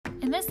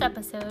In this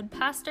episode,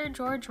 Pastor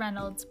George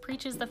Reynolds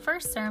preaches the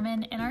first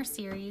sermon in our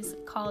series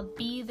called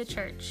Be the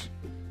Church.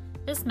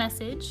 This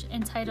message,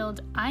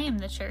 entitled I Am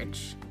the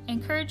Church,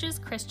 encourages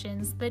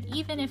Christians that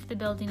even if the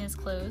building is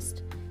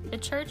closed, the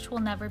church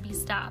will never be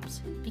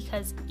stopped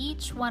because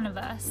each one of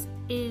us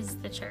is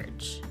the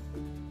church.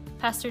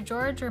 Pastor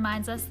George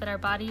reminds us that our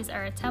bodies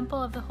are a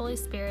temple of the Holy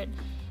Spirit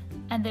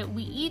and that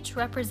we each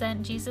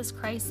represent Jesus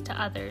Christ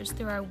to others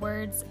through our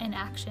words and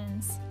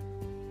actions.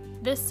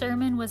 This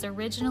sermon was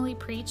originally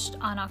preached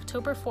on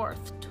October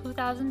 4th,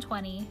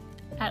 2020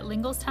 at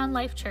Linglestown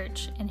Life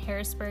Church in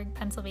Harrisburg,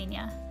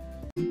 Pennsylvania.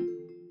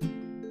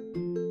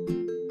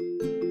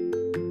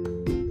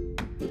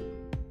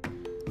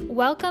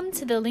 Welcome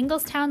to the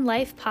Linglestown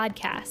Life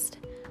Podcast,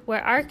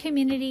 where our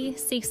community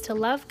seeks to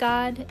love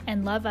God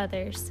and love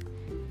others.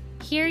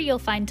 Here you'll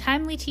find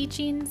timely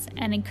teachings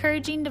and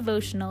encouraging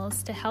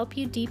devotionals to help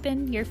you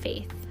deepen your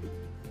faith.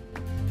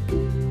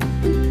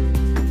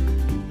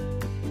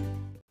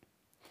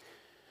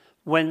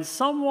 When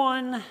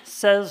someone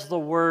says the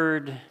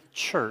word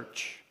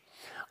church,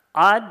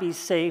 I'd be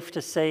safe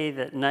to say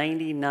that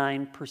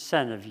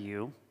 99% of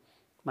you,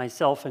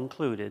 myself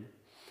included,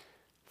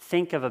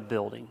 think of a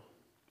building.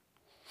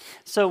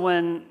 So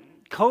when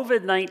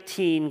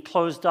COVID-19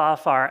 closed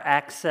off our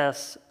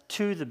access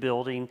to the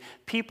building,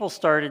 people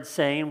started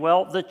saying,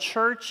 well, the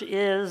church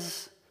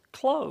is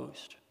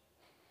closed.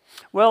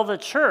 Well, the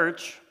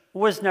church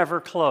was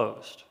never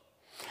closed.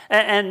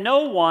 And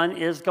no one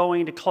is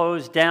going to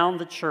close down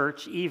the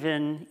church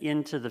even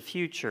into the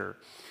future.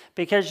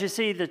 Because you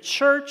see, the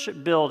church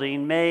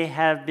building may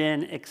have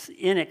been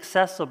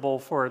inaccessible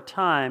for a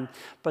time,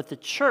 but the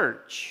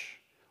church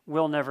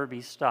will never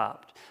be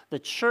stopped. The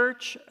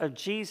church of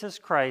Jesus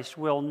Christ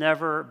will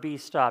never be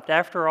stopped.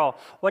 After all,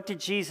 what did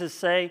Jesus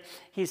say?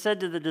 He said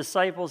to the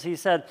disciples, he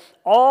said,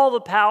 all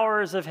the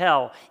powers of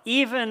hell,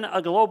 even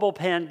a global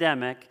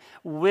pandemic,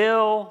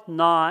 will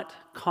not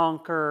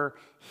conquer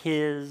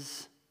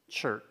his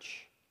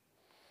church.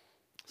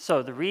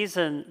 So the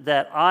reason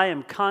that I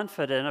am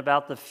confident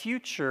about the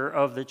future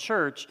of the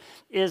church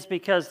is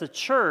because the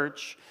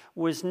church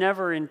was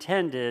never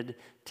intended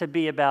to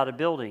be about a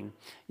building.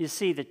 You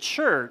see, the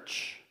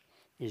church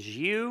is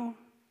you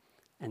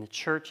and the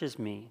church is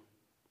me.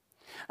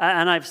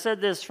 And I've said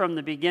this from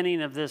the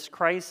beginning of this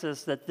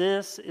crisis, that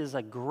this is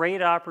a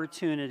great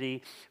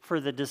opportunity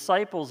for the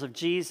disciples of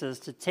Jesus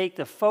to take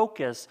the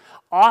focus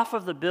off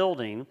of the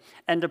building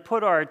and to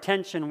put our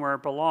attention where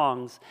it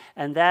belongs,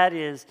 and that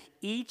is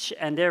each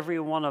and every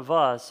one of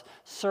us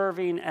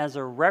serving as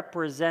a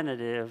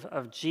representative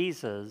of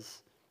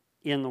Jesus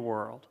in the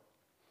world.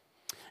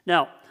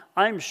 Now,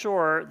 I'm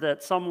sure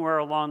that somewhere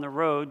along the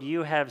road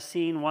you have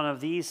seen one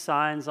of these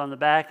signs on the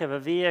back of a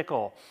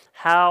vehicle.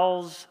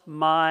 How's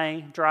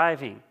my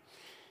driving?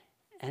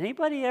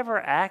 Anybody ever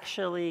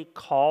actually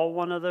call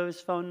one of those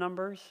phone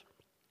numbers?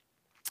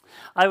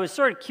 I was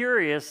sort of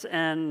curious,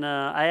 and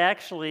I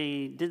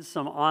actually did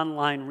some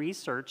online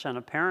research, and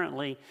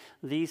apparently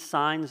these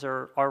signs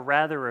are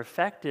rather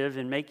effective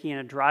in making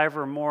a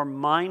driver more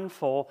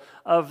mindful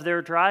of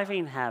their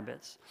driving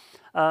habits.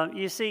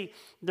 You see,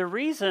 the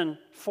reason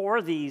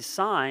for these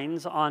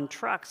signs on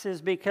trucks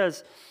is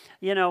because,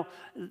 you know,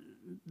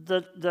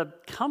 the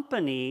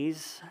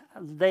companies,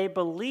 they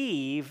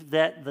believe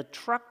that the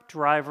truck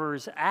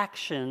driver's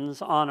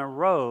actions on a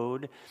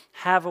road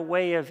have a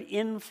way of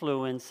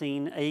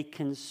influencing a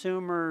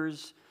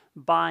consumer's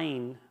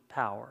buying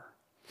power.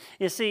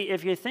 You see,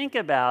 if you think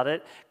about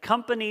it,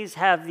 companies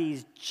have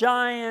these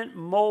giant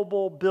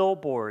mobile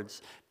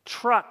billboards,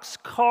 trucks,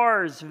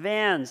 cars,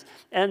 vans,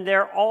 and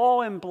they're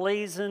all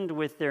emblazoned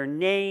with their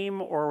name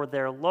or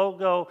their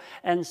logo.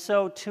 And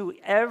so to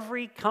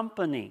every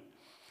company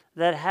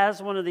that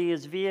has one of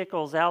these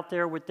vehicles out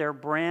there with their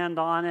brand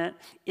on it,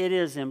 it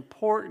is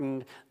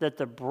important that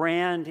the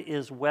brand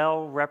is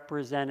well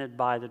represented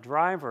by the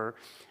driver.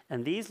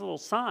 And these little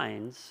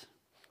signs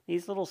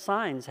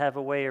have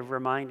a way of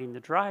reminding the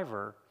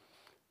driver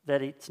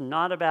that it's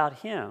not about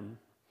him,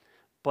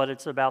 but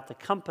it's about the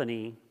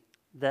company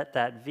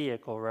that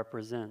vehicle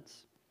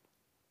represents.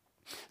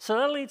 So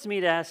that leads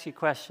me to ask you a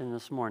question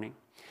this morning.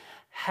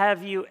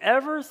 Have you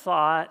ever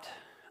thought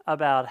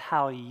about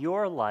how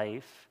your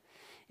life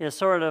is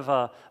sort of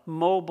a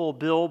mobile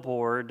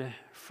billboard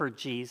for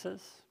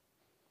Jesus?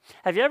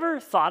 Have you ever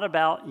thought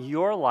about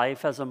your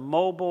life as a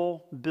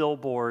mobile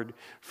billboard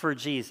for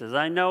Jesus?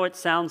 I know it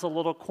sounds a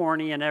little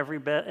corny and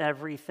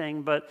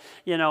everything, but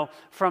you know,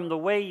 from the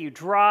way you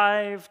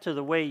drive to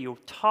the way you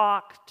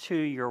talk to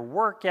your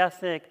work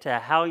ethic to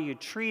how you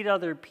treat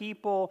other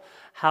people,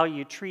 how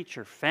you treat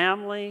your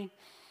family,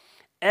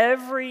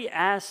 every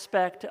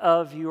aspect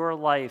of your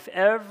life,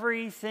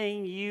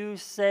 everything you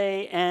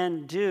say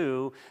and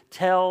do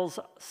tells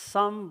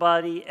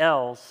somebody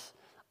else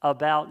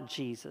about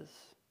Jesus.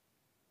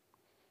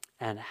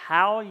 And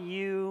how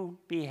you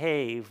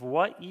behave,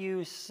 what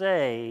you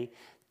say,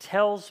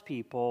 tells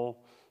people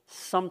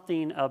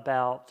something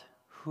about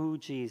who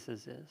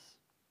Jesus is.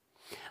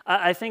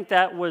 I think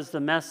that was the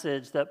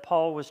message that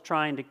Paul was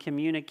trying to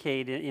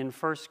communicate in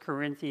 1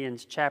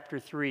 Corinthians chapter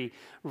 3,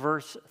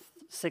 verse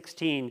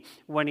 16,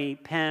 when he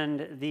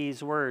penned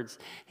these words.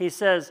 He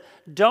says,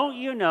 "Don't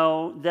you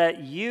know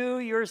that you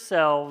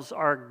yourselves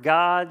are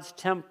God's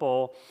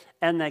temple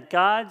and that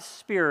God's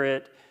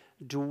Spirit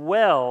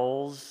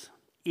dwells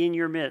in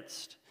your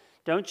midst?"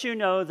 Don't you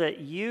know that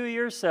you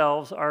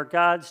yourselves are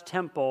God's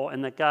temple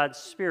and that God's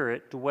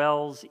Spirit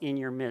dwells in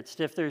your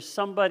midst? If there's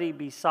somebody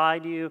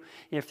beside you,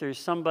 if there's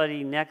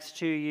somebody next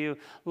to you,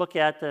 look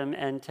at them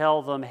and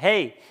tell them,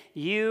 hey,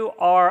 you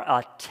are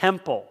a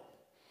temple.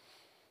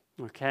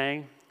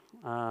 Okay?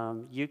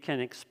 You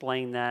can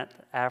explain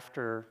that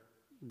after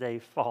they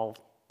fall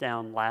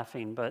down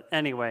laughing. But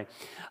anyway,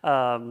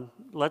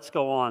 let's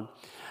go on.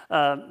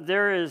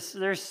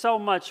 There's so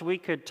much we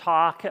could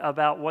talk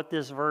about what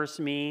this verse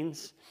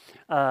means.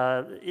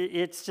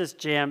 It's just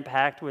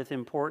jam-packed with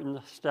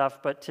important stuff.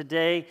 But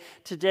today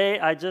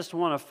I just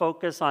want to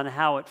focus on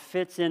how it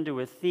fits into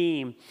a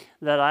theme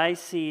that I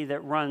see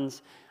that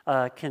runs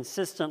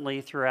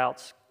consistently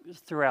throughout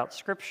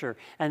Scripture.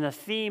 And the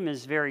theme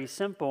is very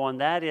simple,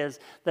 and that is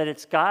that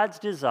it's God's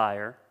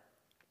desire.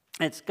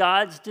 It's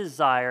God's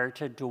desire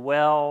to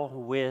dwell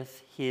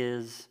with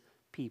His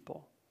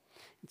people.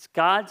 It's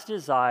God's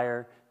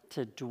desire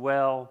to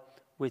dwell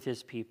with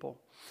His people.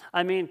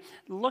 I mean,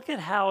 look at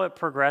how it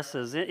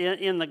progresses.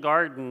 In the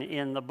garden,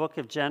 in the book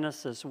of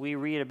Genesis, we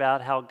read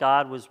about how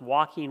God was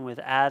walking with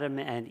Adam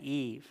and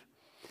Eve.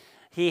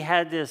 He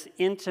had this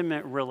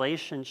intimate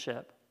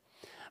relationship.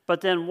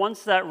 But then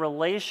once that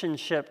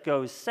relationship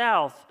goes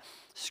south,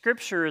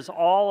 Scripture is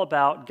all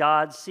about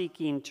God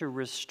seeking to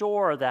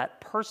restore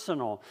that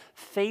personal,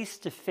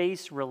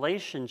 face-to-face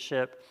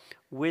relationship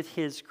with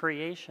His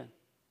creation.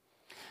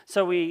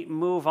 So we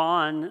move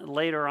on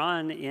later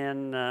on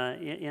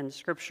in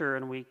Scripture,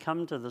 and we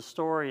come to the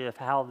story of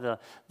how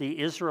the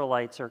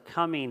Israelites are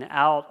coming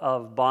out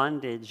of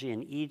bondage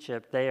in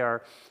Egypt. They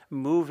are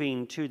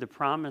moving to the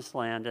Promised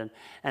Land,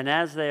 and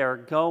as they are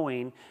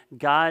going,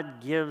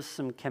 God gives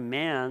some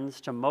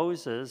commands to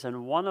Moses,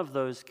 and one of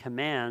those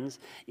commands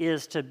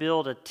is to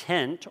build a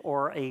tent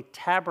or a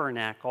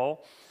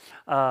tabernacle,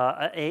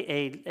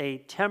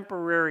 a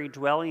temporary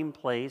dwelling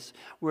place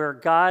where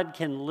God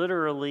can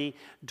literally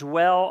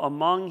dwell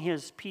among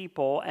His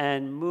people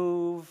and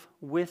move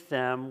with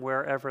them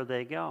wherever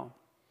they go.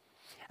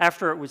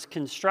 After it was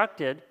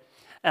constructed,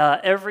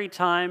 every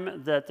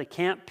time that the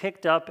camp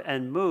picked up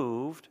and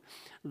moved,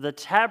 the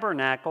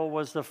tabernacle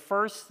was the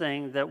first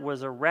thing that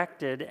was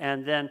erected,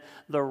 and then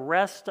the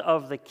rest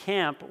of the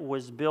camp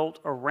was built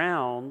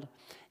around.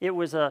 It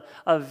was a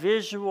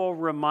visual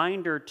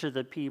reminder to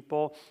the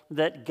people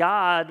that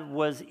God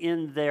was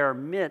in their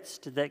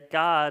midst, that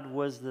God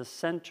was the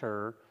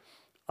center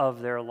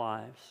of their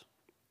lives.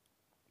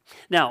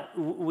 Now,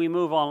 we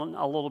move on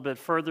a little bit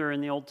further in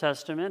the Old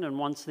Testament, and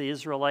once the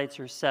Israelites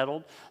are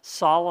settled,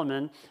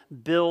 Solomon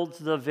builds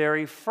the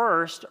very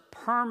first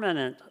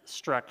permanent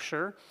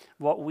structure,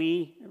 what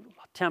we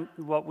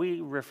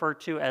refer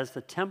to as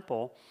the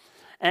temple.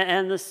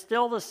 And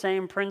still the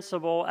same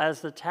principle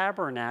as the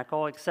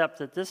tabernacle, except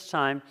that this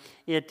time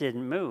it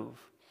didn't move.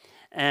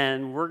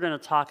 And we're going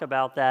to talk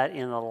about that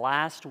in the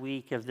last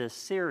week of this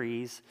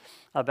series,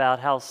 about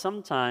how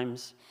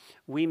sometimes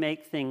we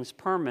make things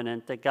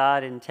permanent that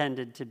God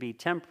intended to be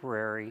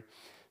temporary,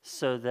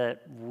 so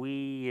that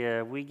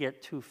we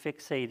get too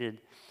fixated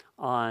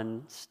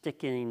on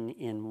sticking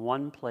in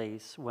one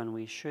place when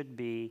we should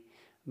be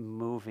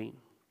moving.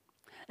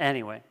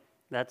 Anyway,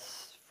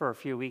 that's for a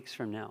few weeks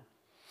from now.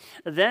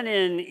 Then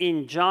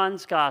in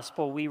John's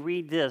Gospel, we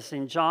read this.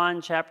 In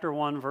John chapter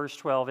 1, verse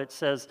 12, it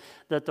says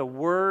that the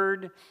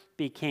Word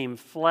became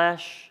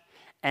flesh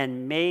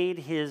and made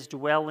His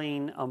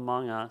dwelling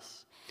among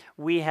us.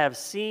 We have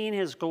seen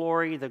His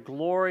glory, the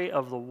glory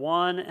of the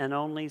one and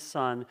only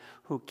Son,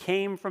 who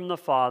came from the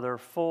Father,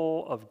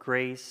 full of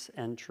grace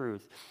and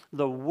truth.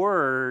 The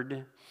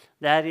Word,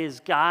 that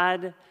is,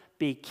 God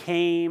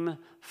became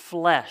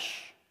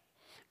flesh.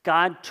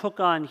 God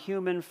took on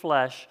human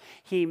flesh.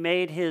 He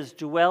made His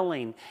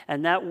dwelling.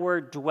 And that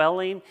word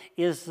dwelling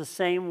is the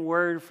same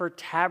word for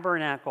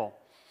tabernacle.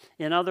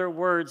 In other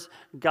words,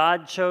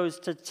 God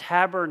chose to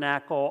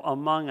tabernacle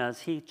among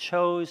us. He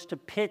chose to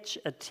pitch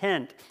a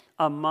tent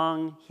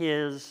among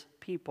His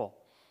people.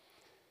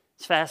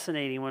 It's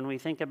fascinating when we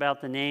think about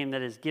the name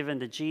that is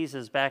given to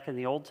Jesus back in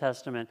the Old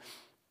Testament.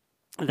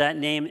 That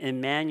name,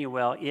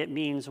 Emmanuel, it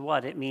means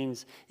what? It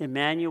means,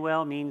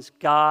 Emmanuel means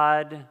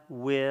God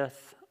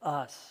with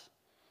us.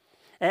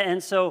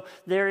 And so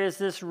there is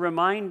this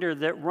reminder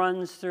that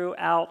runs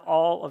throughout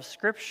all of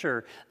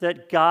Scripture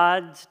that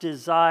God's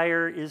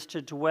desire is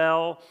to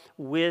dwell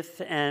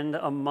with and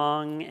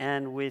among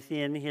and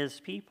within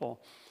His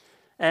people.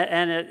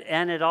 And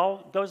it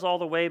all goes all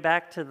the way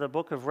back to the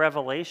book of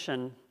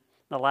Revelation,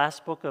 the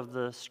last book of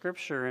the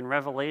Scripture. In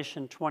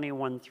Revelation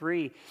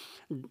 21:3,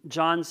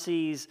 John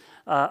sees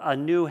a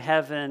new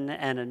heaven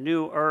and a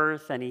new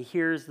earth, and he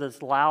hears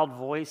this loud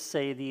voice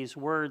say these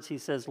words. He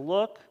says,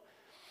 look,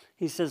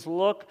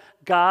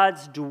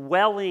 God's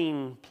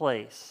dwelling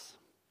place.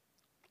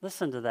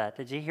 Listen to that.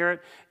 Did you hear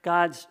it?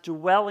 God's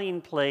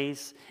dwelling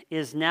place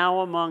is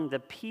now among the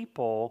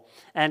people,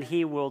 and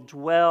he will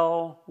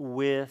dwell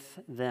with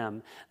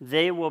them.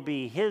 They will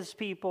be his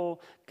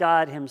people.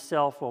 God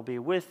himself will be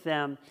with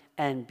them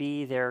and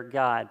be their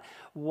God.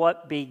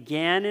 What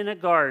began in a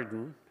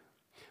garden,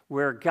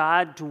 where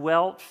God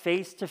dwelt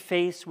face to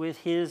face with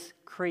his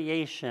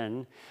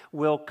creation,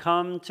 will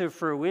come to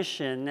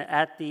fruition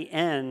at the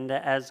end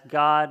as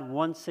God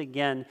once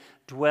again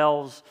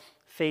dwells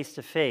face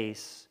to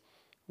face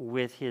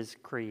with his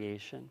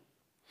creation.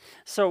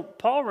 So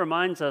Paul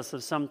reminds us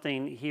of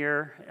something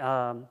here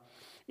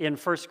in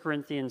 1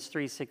 Corinthians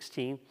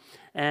 3:16,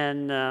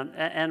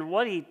 and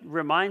what he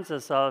reminds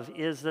us of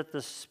is that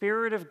the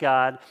Spirit of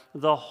God,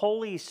 the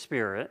Holy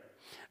Spirit,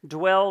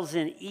 dwells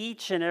in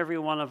each and every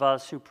one of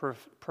us who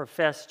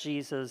profess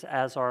Jesus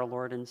as our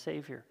Lord and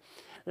Savior.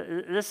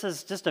 This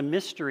is just a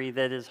mystery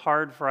that is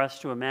hard for us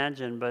to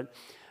imagine,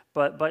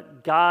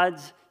 but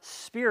God's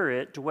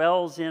Spirit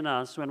dwells in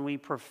us when we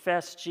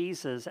profess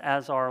Jesus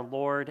as our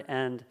Lord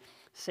and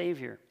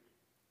Savior.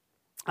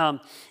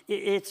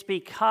 It's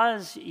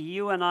because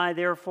you and I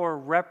therefore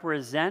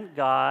represent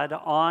God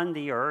on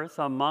the earth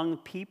among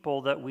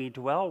people that we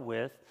dwell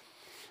with,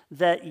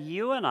 that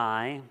you and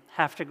I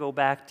have to go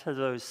back to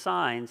those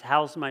signs,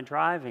 how's my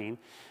driving?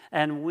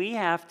 And we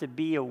have to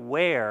be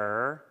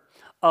aware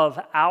of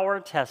our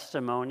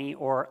testimony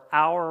or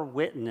our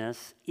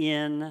witness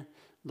in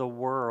the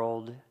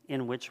world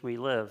in which we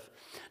live.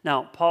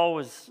 Now, Paul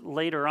was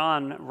later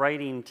on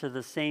writing to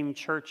the same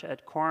church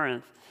at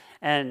Corinth,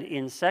 and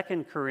in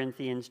 2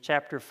 Corinthians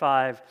chapter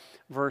 5,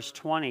 verse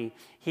 20,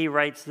 he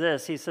writes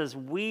this. He says,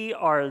 "We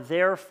are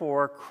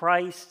therefore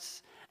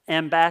Christ's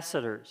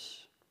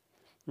ambassadors."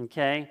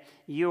 Okay?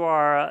 You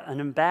are an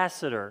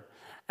ambassador,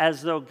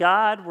 as though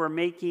God were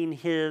making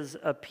his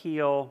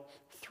appeal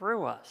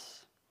through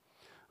us.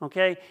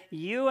 Okay?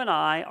 You and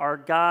I are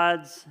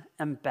God's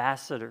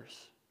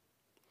ambassadors.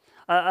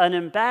 An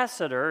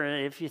ambassador,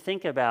 if you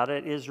think about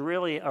it, is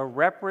really a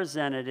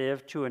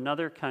representative to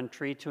another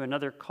country, to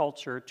another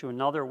culture, to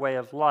another way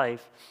of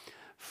life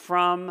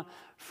from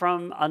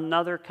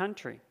another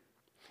country.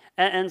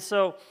 And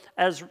so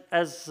as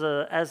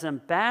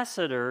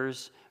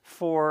ambassadors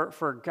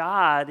for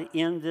God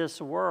in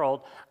this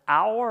world,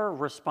 our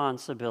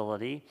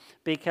responsibility,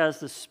 because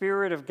the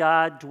Spirit of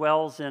God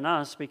dwells in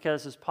us,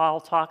 because as Paul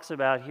talks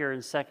about here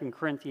in 2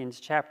 Corinthians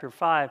chapter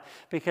 5,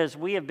 because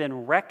we have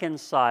been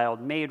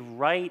reconciled, made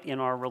right in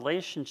our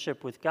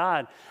relationship with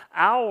God,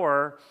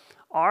 our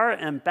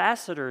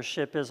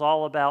ambassadorship is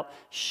all about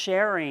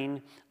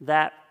sharing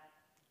that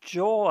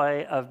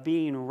joy of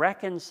being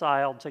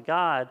reconciled to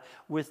God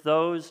with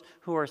those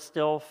who are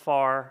still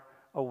far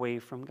away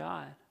from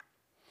God.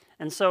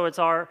 And so it's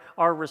our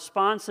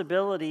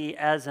responsibility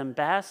as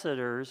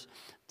ambassadors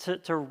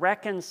to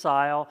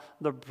reconcile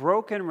the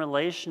broken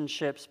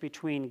relationships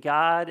between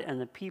God and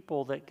the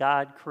people that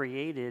God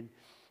created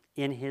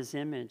in his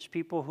image.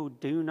 People who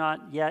do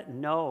not yet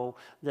know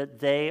that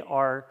they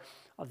are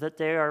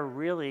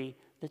really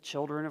the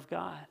children of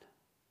God.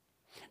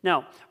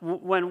 Now,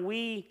 when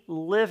we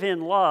live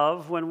in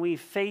love, when we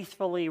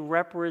faithfully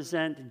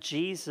represent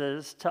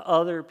Jesus to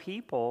other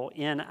people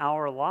in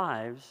our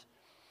lives,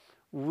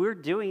 we're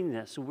doing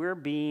this. We're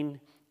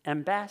being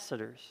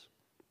ambassadors.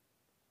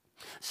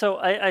 So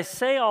I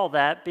say all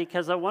that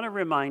because I want to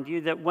remind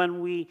you that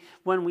when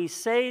we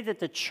say that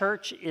the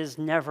church is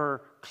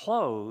never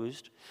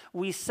closed,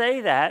 we say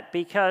that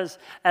because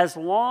as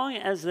long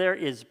as there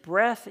is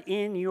breath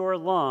in your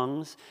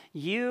lungs,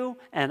 you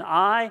and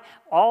I,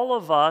 all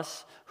of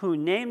us who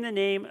name the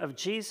name of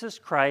Jesus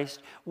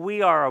Christ,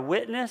 we are a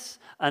witness,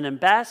 an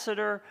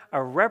ambassador,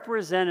 a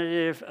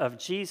representative of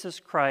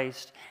Jesus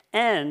Christ,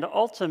 and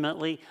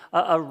ultimately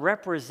a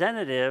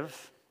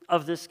representative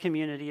of this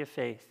community of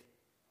faith.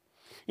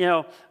 You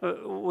know,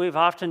 we've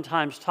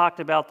oftentimes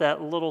talked about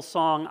that little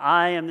song,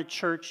 I am the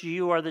church,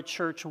 you are the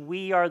church,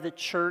 we are the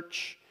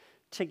church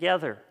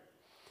together.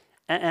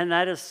 And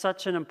that is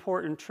such an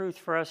important truth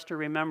for us to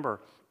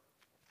remember.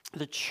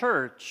 The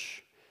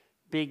church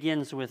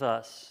begins with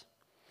us.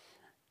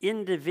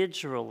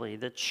 Individually,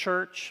 the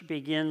church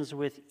begins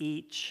with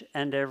each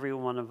and every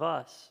one of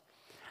us.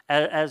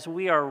 As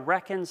we are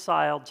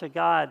reconciled to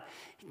God,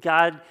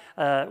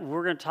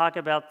 we're going to talk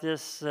about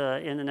this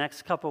in the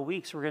next couple of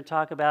weeks. We're going to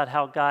talk about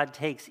how God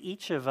takes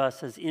each of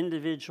us as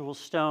individual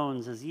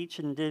stones, as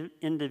each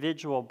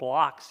individual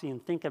blocks. You can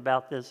think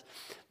about this,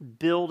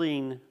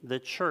 building the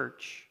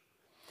church.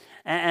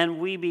 And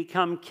we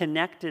become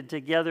connected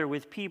together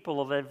with people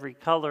of every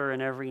color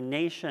and every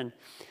nation.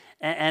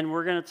 And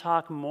we're going to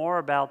talk more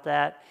about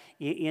that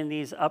in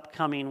these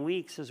upcoming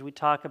weeks as we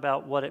talk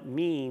about what it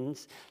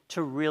means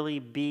to really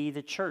be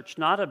the church.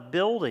 Not a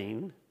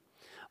building,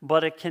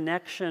 but a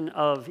connection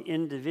of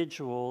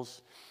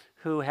individuals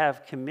who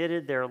have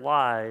committed their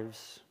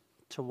lives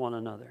to one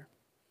another.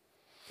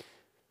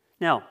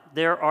 Now,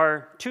 there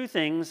are two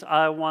things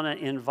I want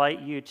to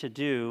invite you to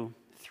do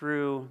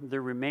through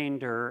the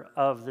remainder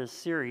of this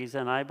series,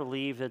 and I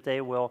believe that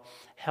they will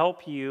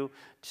help you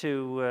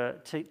to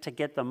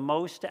get the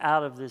most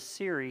out of this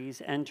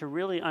series and to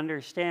really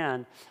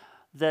understand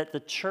that the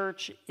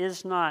church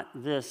is not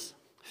this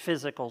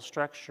physical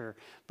structure,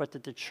 but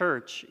that the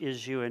church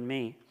is you and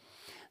me.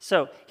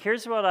 So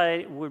here's what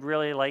I would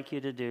really like you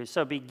to do.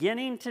 So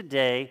beginning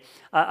today,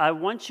 I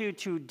want you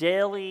to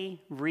daily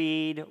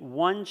read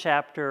one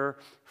chapter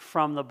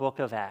from the book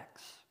of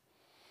Acts.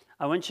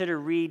 I want you to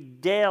read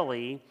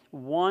daily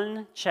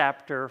one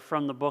chapter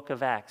from the book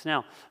of Acts.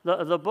 Now,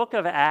 the book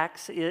of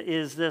Acts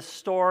is this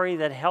story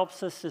that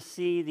helps us to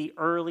see the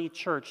early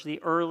church,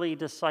 the early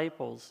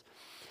disciples.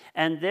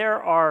 And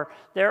there are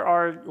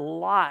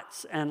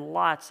lots and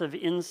lots of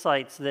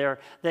insights there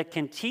that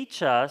can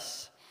teach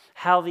us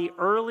how the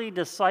early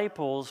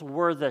disciples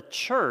were the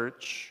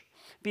church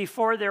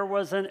before there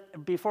was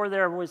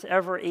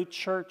ever a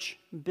church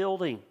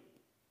building.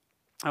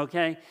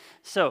 Okay,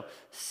 so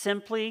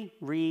simply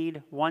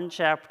read one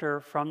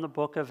chapter from the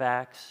book of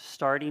Acts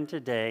starting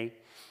today,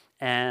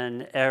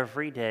 and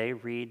every day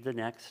read the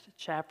next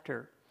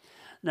chapter.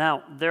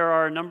 Now, there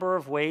are a number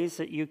of ways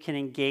that you can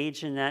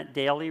engage in that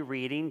daily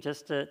reading,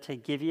 just to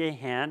give you a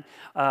hand.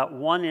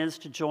 One is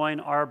to join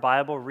our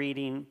Bible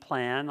reading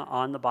plan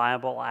on the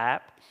Bible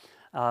app.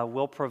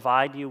 We'll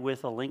provide you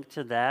with a link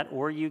to that,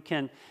 or you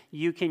can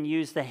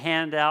use the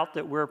handout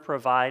that we're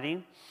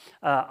providing.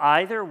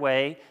 Either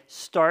way,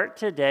 start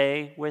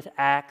today with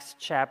Acts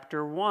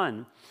chapter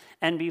 1.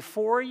 And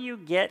before you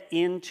get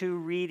into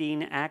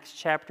reading Acts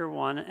chapter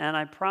 1, and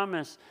I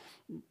promise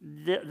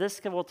this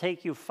will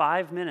take you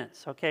 5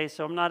 minutes, okay?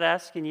 So I'm not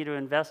asking you to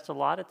invest a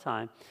lot of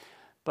time,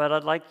 but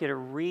I'd like you to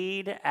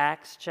read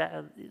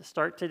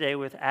start today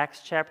with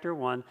Acts chapter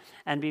 1.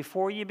 And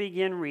before you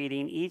begin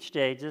reading each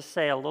day, just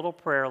say a little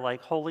prayer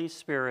like, Holy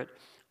Spirit,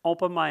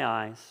 open my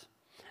eyes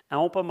and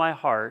open my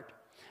heart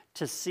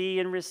to see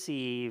and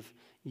receive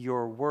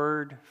your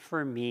word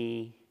for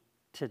me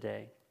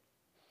today.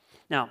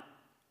 Now,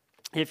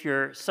 if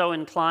you're so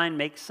inclined,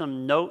 make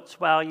some notes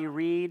while you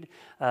read.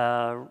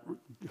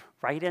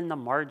 Write in the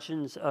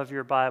margins of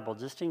your Bible,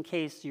 just in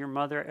case your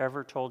mother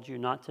ever told you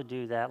not to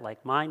do that,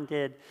 like mine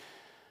did.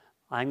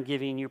 I'm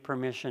giving you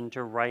permission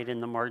to write in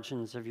the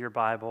margins of your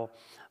Bible,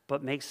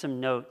 but make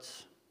some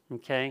notes,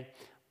 okay?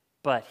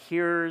 But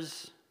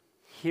here's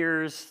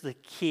the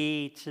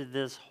key to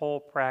this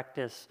whole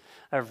practice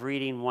of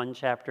reading one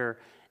chapter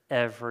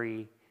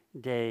every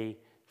day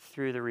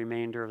through the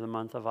remainder of the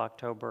month of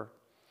October.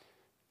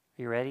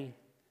 You ready?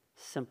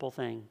 Simple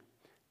thing.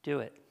 Do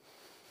it.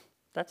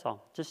 That's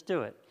all. Just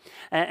do it.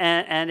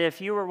 And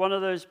if you were one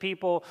of those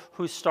people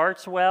who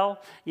starts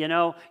well,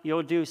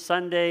 you'll do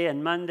Sunday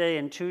and Monday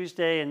and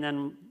Tuesday, and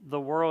then the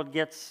world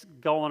gets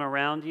going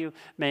around you,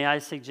 may I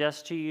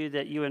suggest to you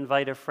that you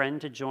invite a friend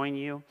to join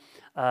you,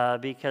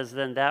 because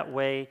then that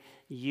way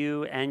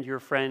you and your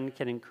friend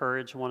can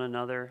encourage one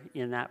another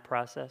in that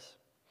process.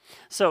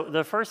 So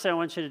the first thing I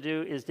want you to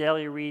do is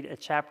daily read a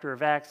chapter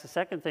of Acts. The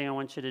second thing I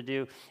want you to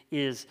do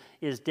is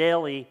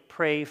daily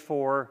pray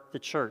for the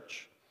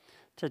church.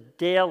 To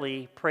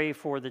daily pray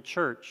for the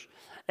church.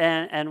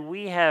 And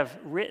we have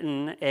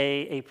written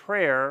a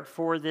prayer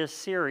for this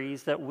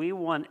series that we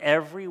want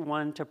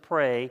everyone to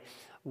pray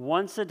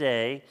once a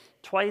day,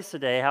 twice a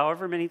day,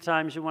 however many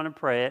times you want to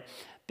pray it,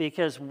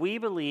 because we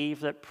believe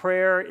that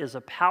prayer is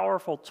a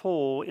powerful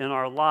tool in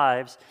our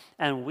lives,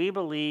 and we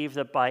believe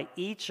that by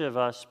each of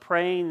us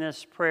praying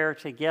this prayer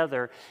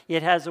together,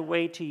 it has a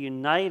way to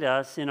unite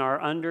us in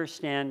our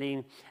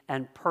understanding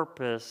and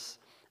purpose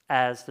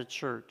as the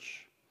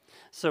church.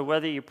 So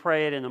whether you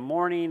pray it in the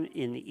morning,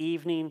 in the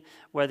evening,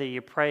 whether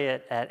you pray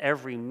it at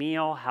every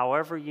meal,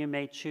 however you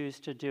may choose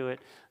to do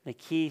it, the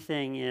key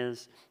thing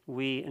is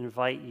we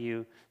invite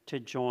you to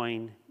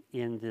join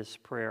in this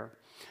prayer.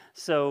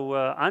 So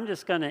I'm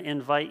just going to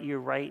invite you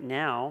right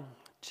now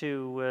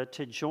to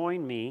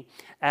join me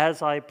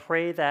as I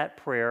pray that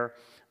prayer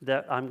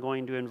that I'm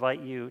going to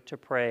invite you to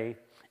pray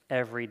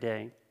every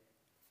day.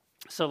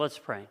 So let's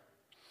pray.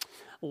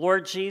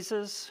 Lord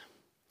Jesus,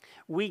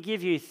 we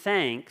give you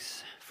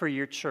thanks for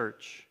your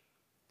church.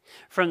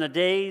 From the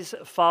days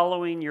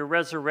following your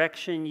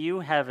resurrection, you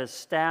have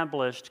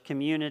established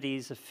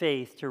communities of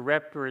faith to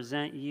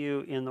represent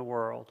you in the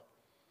world.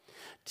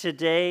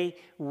 Today,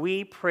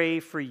 we pray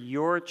for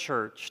your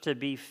church to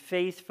be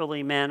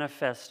faithfully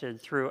manifested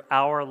through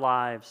our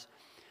lives,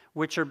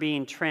 which are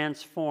being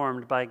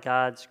transformed by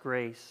God's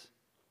grace.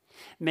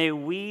 May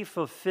we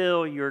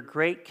fulfill your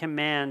great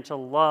command to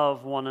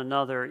love one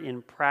another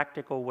in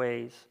practical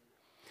ways.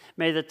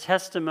 May the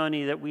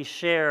testimony that we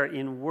share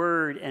in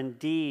word and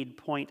deed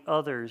point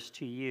others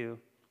to you.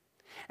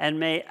 And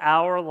may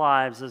our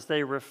lives, as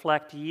they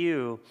reflect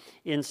you,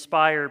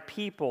 inspire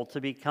people to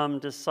become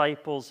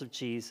disciples of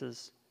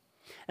Jesus.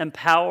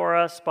 Empower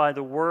us by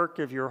the work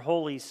of your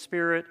Holy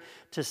Spirit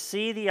to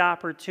see the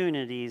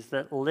opportunities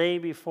that lay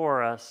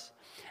before us.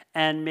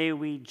 And may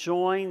we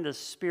join the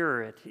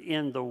Spirit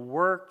in the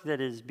work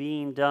that is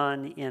being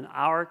done in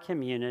our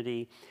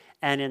community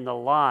and in the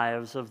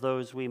lives of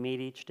those we meet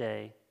each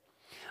day.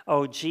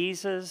 O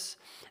Jesus,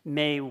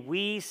 may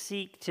we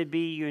seek to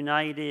be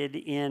united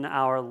in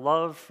our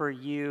love for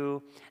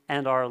you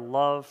and our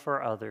love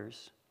for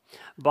others.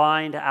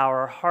 Bind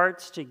our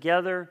hearts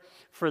together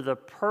for the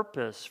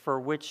purpose for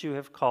which you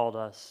have called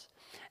us,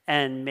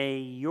 and may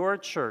your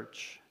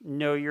church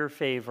know your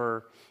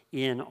favor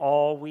in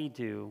all we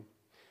do.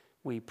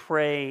 We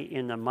pray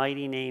in the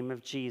mighty name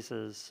of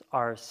Jesus,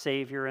 our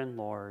Savior and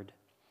Lord.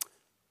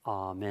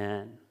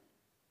 Amen.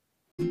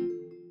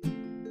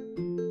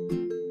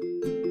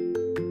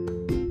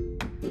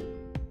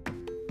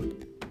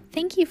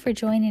 Thank you for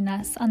joining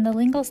us on the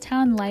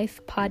Linglestown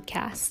Life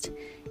podcast.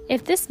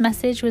 If this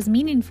message was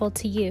meaningful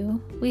to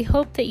you, we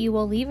hope that you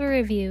will leave a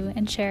review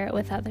and share it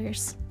with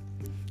others.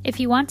 If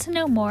you want to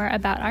know more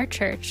about our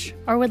church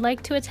or would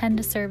like to attend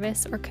a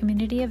service or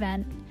community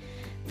event,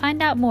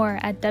 find out more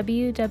at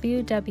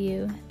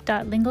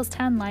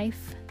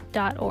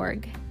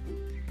www.linglestownlife.org.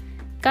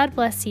 God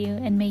bless you,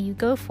 and may you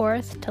go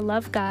forth to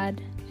love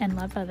God and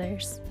love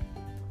others.